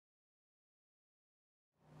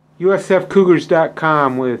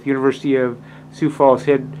USFCougars.com with University of Sioux Falls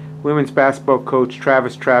head women's basketball coach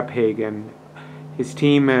Travis Traphagen. His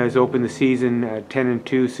team has opened the season 10-2,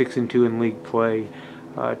 6-2 in league play.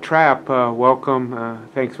 Trap, welcome.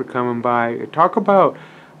 Thanks for coming by. Talk about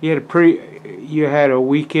you had a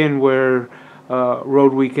weekend where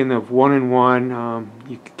road weekend of 1-1.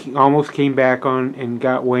 You almost came back on and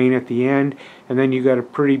got Wayne at the end, and then you got a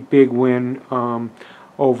pretty big win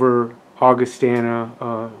over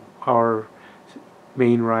Augustana, our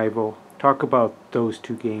main rival. Talk about those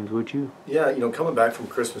two games, would you? Yeah, coming back from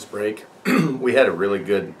Christmas break, we had a really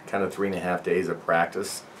good kind of 3.5 days of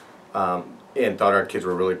practice, and thought our kids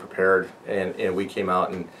were really prepared, and we came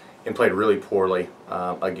out and played really poorly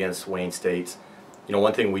against Wayne State.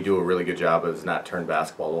 One thing we do a really good job of is not turn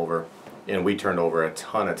basketball over, and we turned over a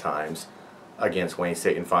ton of times against Wayne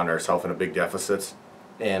State and found ourselves in a big deficit.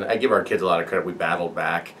 And I give our kids a lot of credit. We battled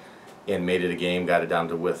back and made it a game, got it down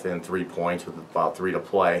to within 3 points with about 3 to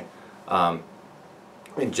play, and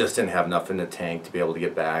just didn't have enough in the tank to be able to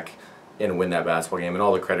get back and win that basketball game. And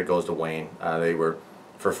all the credit goes to Wayne. They were,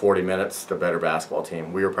 for 40 minutes, the better basketball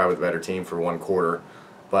team. We were probably the better team for 1 quarter.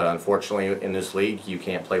 But unfortunately, in this league, you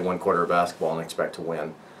can't play 1 quarter of basketball and expect to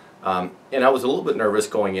win. And I was a little bit nervous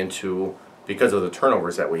going into, because of the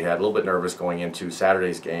turnovers that we had, a little bit nervous going into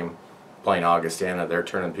Saturday's game, playing Augustana. They're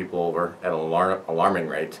turning people over at an alarming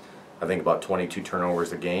rate. I think about 22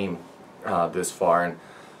 turnovers a game this far. And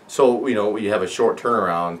so, we have a short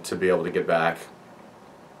turnaround to be able to get back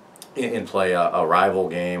and play a rival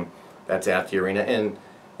game that's at the arena. And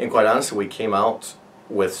quite honestly, we came out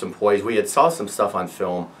with some poise. We had saw some stuff on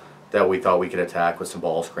film that we thought we could attack with some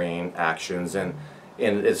ball screen actions, and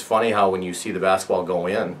it's funny how when you see the basketball go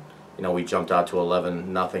in, we jumped out to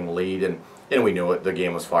 11-0 lead, and we knew it. The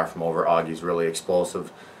game was far from over. Augie's really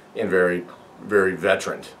explosive and very, very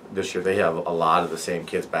veteran this year. They have a lot of the same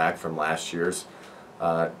kids back from last year's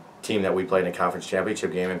team that we played in a conference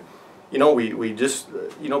championship game, and we just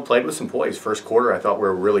played with some poise. First quarter, I thought we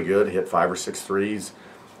were really good. Hit 5 or 6 threes.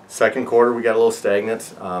 Second quarter, we got a little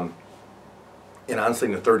stagnant, and honestly,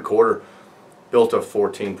 in the third quarter, built a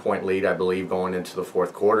 14-point lead, I believe, going into the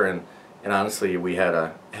fourth quarter. And honestly, we had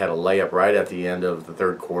a layup right at the end of the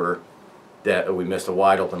third quarter that we missed, a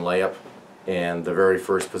wide open layup. And the very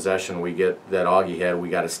first possession that Augie had, we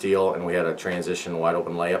got a steal, and we had a transition wide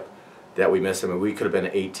open layup that we missed. I mean, we could have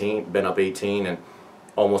been up 18, and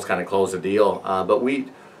almost kind of closed the deal. But we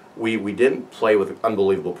didn't play with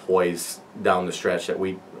unbelievable poise down the stretch. That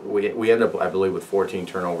we ended up, I believe, with 14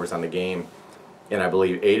 turnovers on the game, and I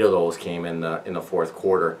believe 8 of those came in the fourth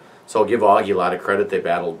quarter. So I'll give Augie a lot of credit. They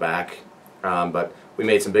battled back, but we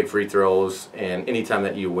made some big free throws. And anytime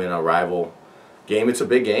that you win a rival game, it's a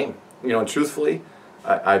big game. And truthfully,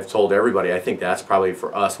 I've told everybody, I think that's probably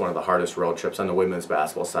for us one of the hardest road trips on the women's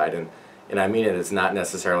basketball side. And I mean it's not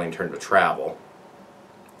necessarily in terms of travel.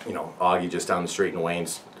 Augie just down the street and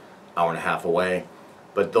Wayne's hour and a half away.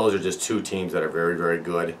 But those are just 2 teams that are very, very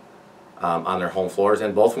good on their home floors,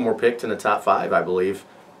 and both of them were picked in the top 5, I believe,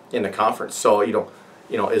 in the conference. So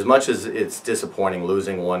as much as it's disappointing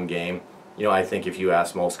losing 1 game, I think if you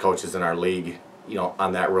ask most coaches in our league,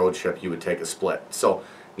 on that road trip, you would take a split. So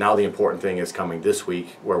now the important thing is coming this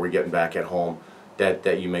week, where we're getting back at home,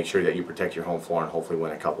 that you make sure that you protect your home floor and hopefully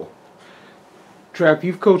win a couple. Trap,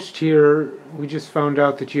 you've coached here. We just found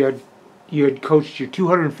out that you had coached your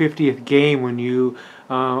 250th game when you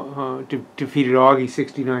defeated Augie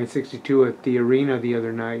 69-62 at the arena the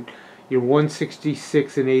other night. You're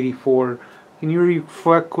 166-84. Can you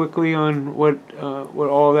reflect quickly on what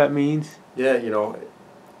all that means? Yeah,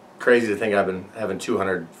 crazy to think I've been having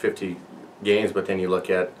 250 games, but then you look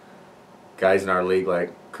at guys in our league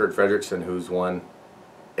like Kurt Fredrickson, who's won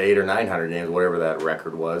 800 or 900 games, whatever that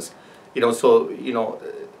record was.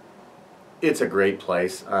 It's a great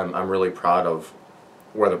place. I'm really proud of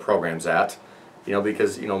where the program's at,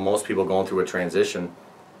 because most people going through a transition,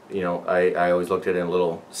 I always looked at it in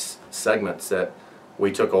little segments that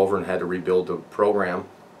we took over and had to rebuild the program,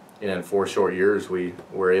 and in 4 short years we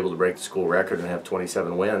were able to break the school record and have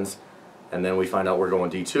 27 wins, and then we find out we're going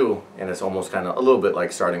D2, and it's almost kind of a little bit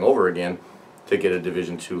like starting over again to get a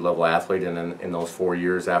Division II level athlete. And then in those 4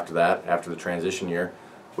 years after that, after the transition year,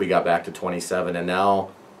 we got back to 27, and now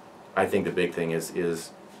I think the big thing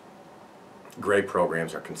is great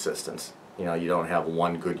programs are consistent. You don't have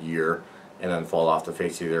 1 good year and then fall off the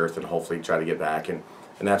face of the earth and hopefully try to get back. And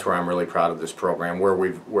that's where I'm really proud of this program, where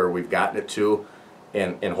we've gotten it to,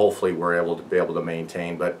 and hopefully we're able to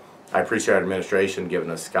maintain. But I appreciate our administration giving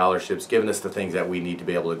us scholarships, giving us the things that we need to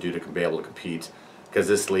be able to do to be able to compete, because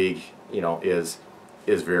this league, is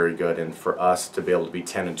very good, and for us to be able to be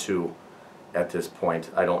 10-2 at this point.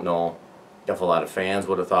 I don't know if a lot of fans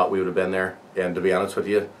would have thought we would have been there, and to be honest with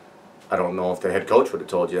you, I don't know if the head coach would have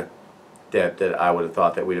told you that I would have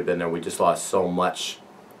thought that we'd have been there. We just lost so much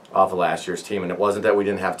off of last year's team, and it wasn't that we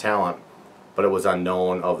didn't have talent, but it was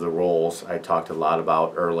unknown of the roles I talked a lot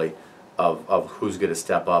about early of who's going to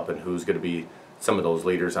step up and who's going to be some of those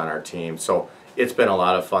leaders on our team. So it's been a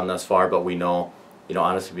lot of fun thus far, but we know,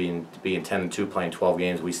 honestly, being 10-2, playing 12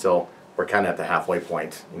 games, we're kind of at the halfway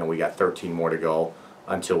point. We got 13 more to go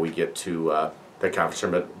until we get to the conference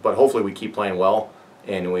tournament. But hopefully we keep playing well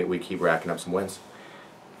and we keep racking up some wins.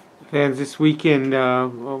 Fans, this weekend,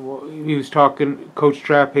 he was talking. Coach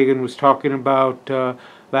Traphagen was talking about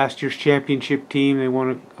last year's championship team. They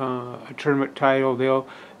won a tournament title.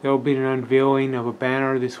 There'll be an unveiling of a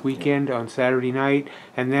banner this weekend on Saturday night,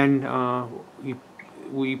 and then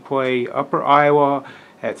we play Upper Iowa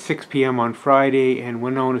at 6 p.m. on Friday and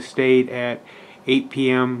Winona State at 6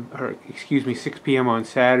 p.m. on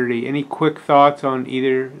Saturday. Any quick thoughts on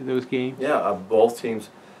either of those games? Yeah, both teams.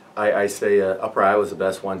 I say Upper Iowa is the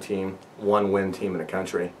best one-win team in the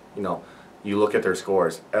country. You look at their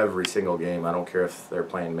scores every single game. I don't care if they're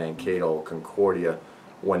playing Mankato, Concordia,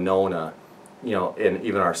 Winona, and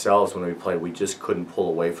even ourselves when we played, we just couldn't pull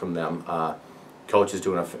away from them. Coach is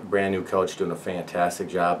doing a brand new coach doing a fantastic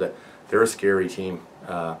job. That they're a scary team.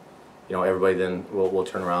 Everybody then will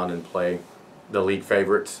turn around and play the league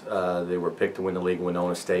favorites. They were picked to win the league,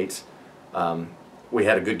 Winona State. We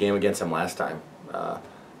had a good game against them last time.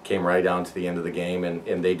 Came right down to the end of the game,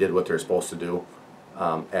 and they did what they're supposed to do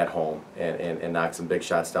at home and knocked some big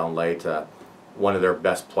shots down late. One of their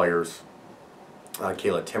best players,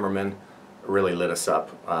 Kayla Timmerman, really lit us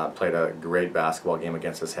up. Played a great basketball game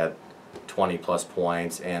against us, had 20+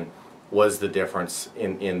 points, and was the difference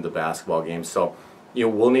in the basketball game. So,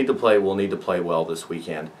 we'll need to play well this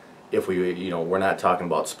weekend. If we're not talking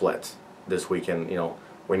about splits this weekend.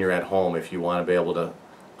 When you're at home, if you want to be able to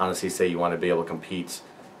honestly say you want to be able to compete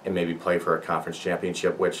and maybe play for a conference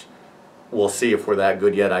championship, which we'll see if we're that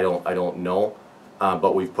good yet. I don't know,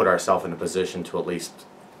 but we've put ourselves in a position to at least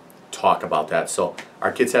talk about that. So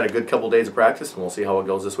our kids had a good couple days of practice, and we'll see how it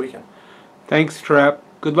goes this weekend. Thanks, Trap.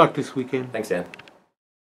 Good luck this weekend. Thanks, Dan.